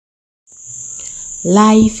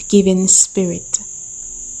life-giving spirit.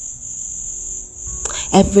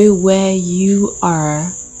 Everywhere you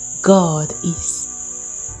are, God is.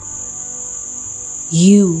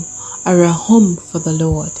 You are a home for the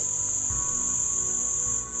Lord.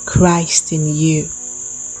 Christ in you.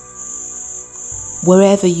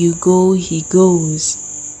 Wherever you go, He goes.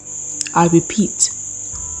 I repeat,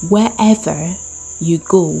 wherever you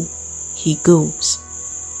go, He goes.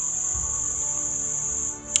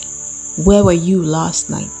 Where were you last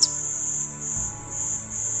night?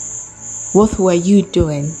 What were you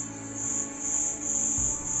doing?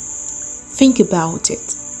 Think about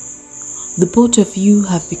it. The both of you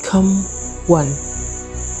have become one.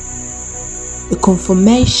 The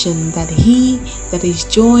confirmation that he that is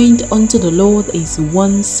joined unto the Lord is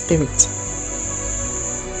one spirit.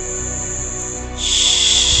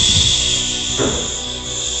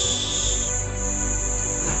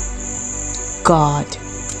 God,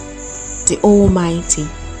 the Almighty,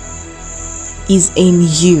 is in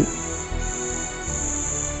you.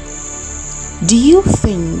 Do you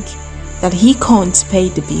think that He can't pay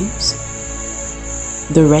the bills,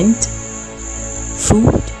 the rent,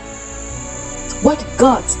 food? What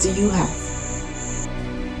gods do you have?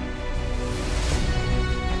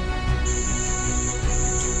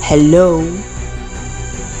 Hello?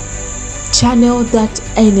 Channel that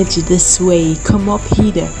energy this way. Come up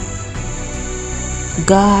hither.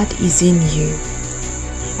 God is in you,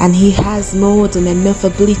 and He has more than enough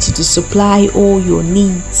ability to supply all your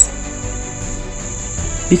needs.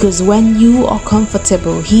 Because when you are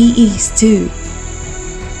comfortable, He is too.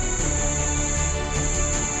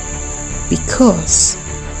 Because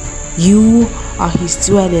you are His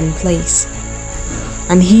dwelling place,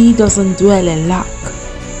 and He doesn't dwell in lack.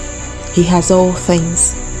 He has all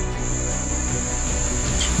things.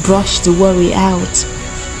 Brush the worry out.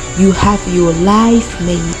 You have your life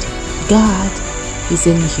made. God is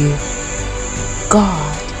in you.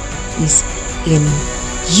 God is in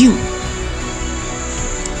you.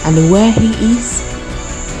 And where He is,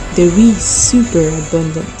 there is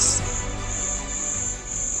superabundance.